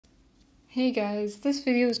Hey guys, this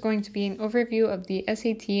video is going to be an overview of the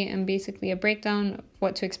SAT and basically a breakdown of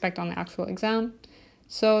what to expect on the actual exam.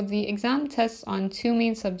 So the exam tests on two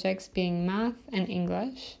main subjects being math and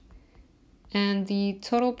English. And the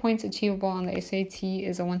total points achievable on the SAT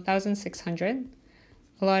is a 1,600,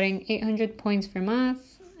 allotting 800 points for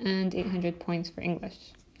math and 800 points for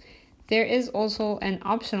English. There is also an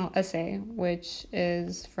optional essay, which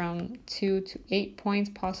is from 2 to 8 points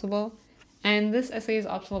possible. And this essay is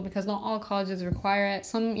optional because not all colleges require it.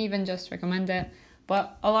 Some even just recommend it.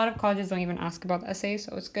 But a lot of colleges don't even ask about the essay.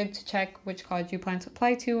 So it's good to check which college you plan to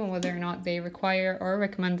apply to and whether or not they require or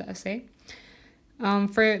recommend the essay.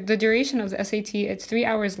 For the duration of the SAT, it's 3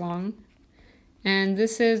 hours long. And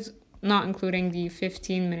this is not including the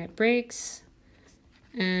 15-minute breaks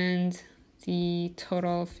and the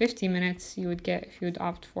total 50 minutes you would get if you would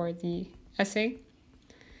opt for the essay.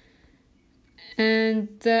 And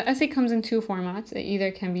the essay comes in two formats. It either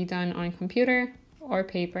can be done on computer or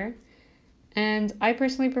paper. And I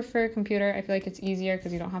personally prefer computer. I feel like it's easier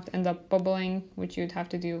because you don't have to end up bubbling, which you'd have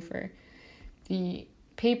to do for the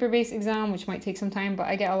paper-based exam, which might take some time. But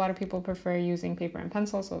I get a lot of people prefer using paper and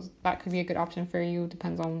pencil, so that could be a good option for you.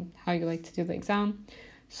 Depends on how you like to do the exam.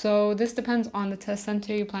 So this depends on the test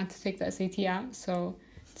center you plan to take the SAT at. So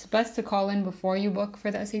it's best to call in before you book for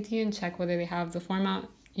the SAT and check whether they have the format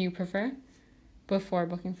you prefer before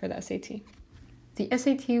booking for the SAT. The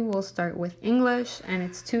SAT will start with English and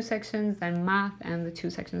it's 2 sections, then math and the 2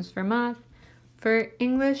 sections for math. For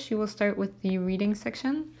English, you will start with the reading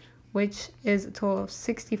section, which is a total of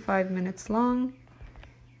 65 minutes long.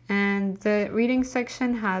 And the reading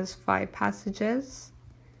section has 5 passages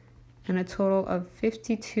and a total of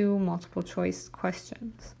 52 multiple choice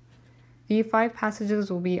questions. The 5 passages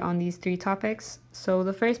will be on these 3 topics. So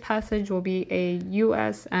the first passage will be a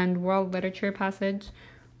US and world literature passage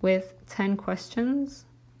with 10 questions.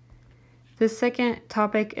 The second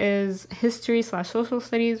topic is history/social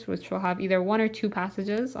studies, which will have either 1 or 2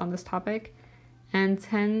 passages on this topic and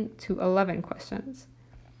 10 to 11 questions.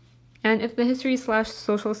 And if the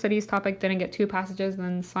history/social studies topic didn't get 2 passages,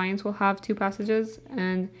 then science will have 2 passages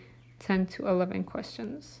and 10 to 11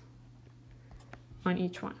 questions on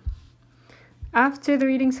each one. After the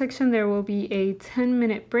reading section, there will be a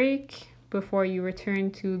 10-minute break before you return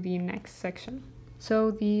to the next section. So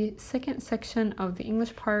the second section of the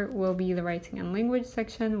English part will be the writing and language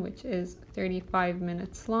section, which is 35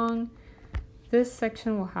 minutes long. This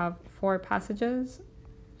section will have 4 passages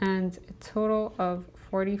and a total of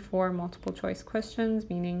 44 multiple choice questions,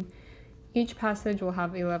 meaning each passage will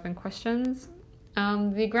have 11 questions.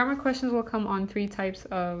 The grammar questions will come on 3 types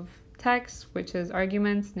of text, which is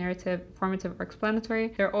arguments, narrative, formative, or explanatory.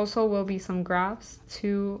 There also will be some graphs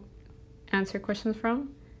to answer questions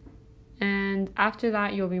from. And after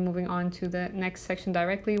that, you'll be moving on to the next section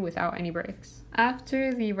directly without any breaks.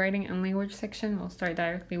 After the writing and language section, we'll start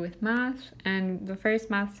directly with math. And the first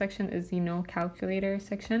math section is the no calculator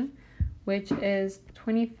section, which is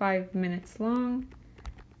 25 minutes long.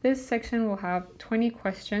 This section will have 20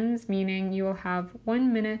 questions, meaning you will have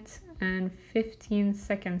 1 minute and 15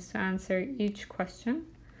 seconds to answer each question.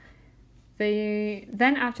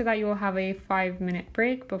 Then after that, you will have a 5-minute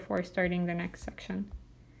break before starting the next section.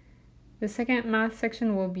 The second math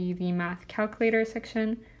section will be the math calculator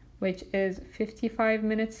section, which is 55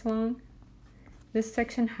 minutes long. This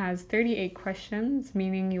section has 38 questions,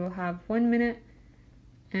 meaning you will have 1 minute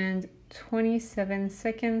and 27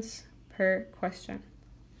 seconds per question.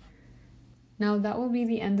 Now that will be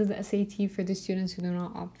the end of the SAT for the students who do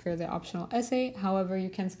not opt for the optional essay. However,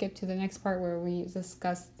 you can skip to the next part where we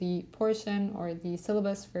discuss the portion or the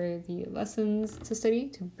syllabus for the lessons to study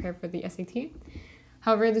to prepare for the SAT.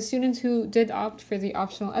 However, the students who did opt for the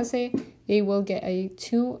optional essay, they will get a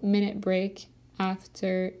 2-minute break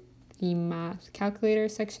after the math calculator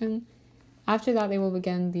section. After that, they will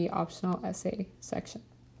begin the optional essay section.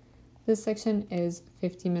 This section is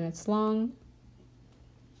 50 minutes long,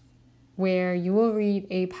 where you will read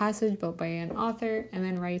a passage built by an author and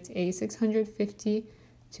then write a 650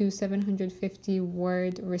 to 750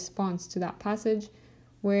 word response to that passage,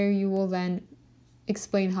 where you will then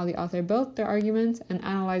explain how the author built their argument and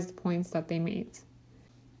analyze the points that they made.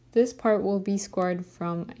 This part will be scored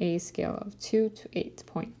from a scale of 2 to 8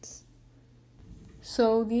 points.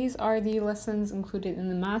 So these are the lessons included in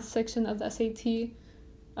the math section of the SAT.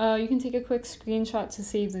 You can take a quick screenshot to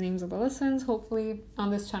save the names of the lessons. Hopefully on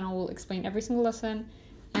this channel we'll explain every single lesson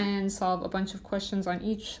and solve a bunch of questions on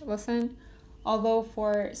each lesson. Although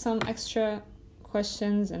for some extra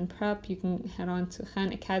questions and prep, you can head on to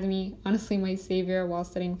Khan Academy. Honestly, my savior while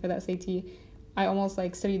studying for the SAT. I almost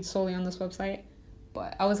studied solely on this website,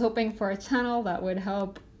 but I was hoping for a channel that would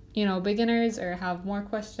help beginners or have more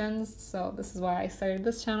questions. So this is why I started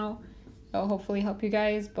this channel. It'll hopefully help you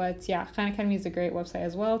guys. But yeah, Khan Academy is a great website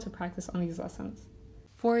as well to practice on these lessons.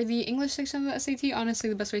 For the English section of the SAT, honestly,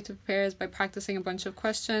 the best way to prepare is by practicing a bunch of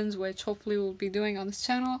questions, which hopefully we'll be doing on this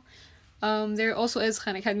channel. There also is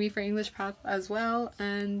Khan Academy for English prep as well.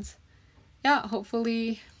 And yeah,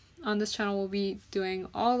 hopefully on this channel we'll be doing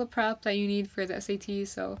all the prep that you need for the SAT.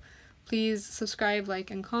 So please subscribe,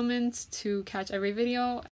 like, and comment to catch every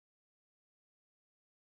video.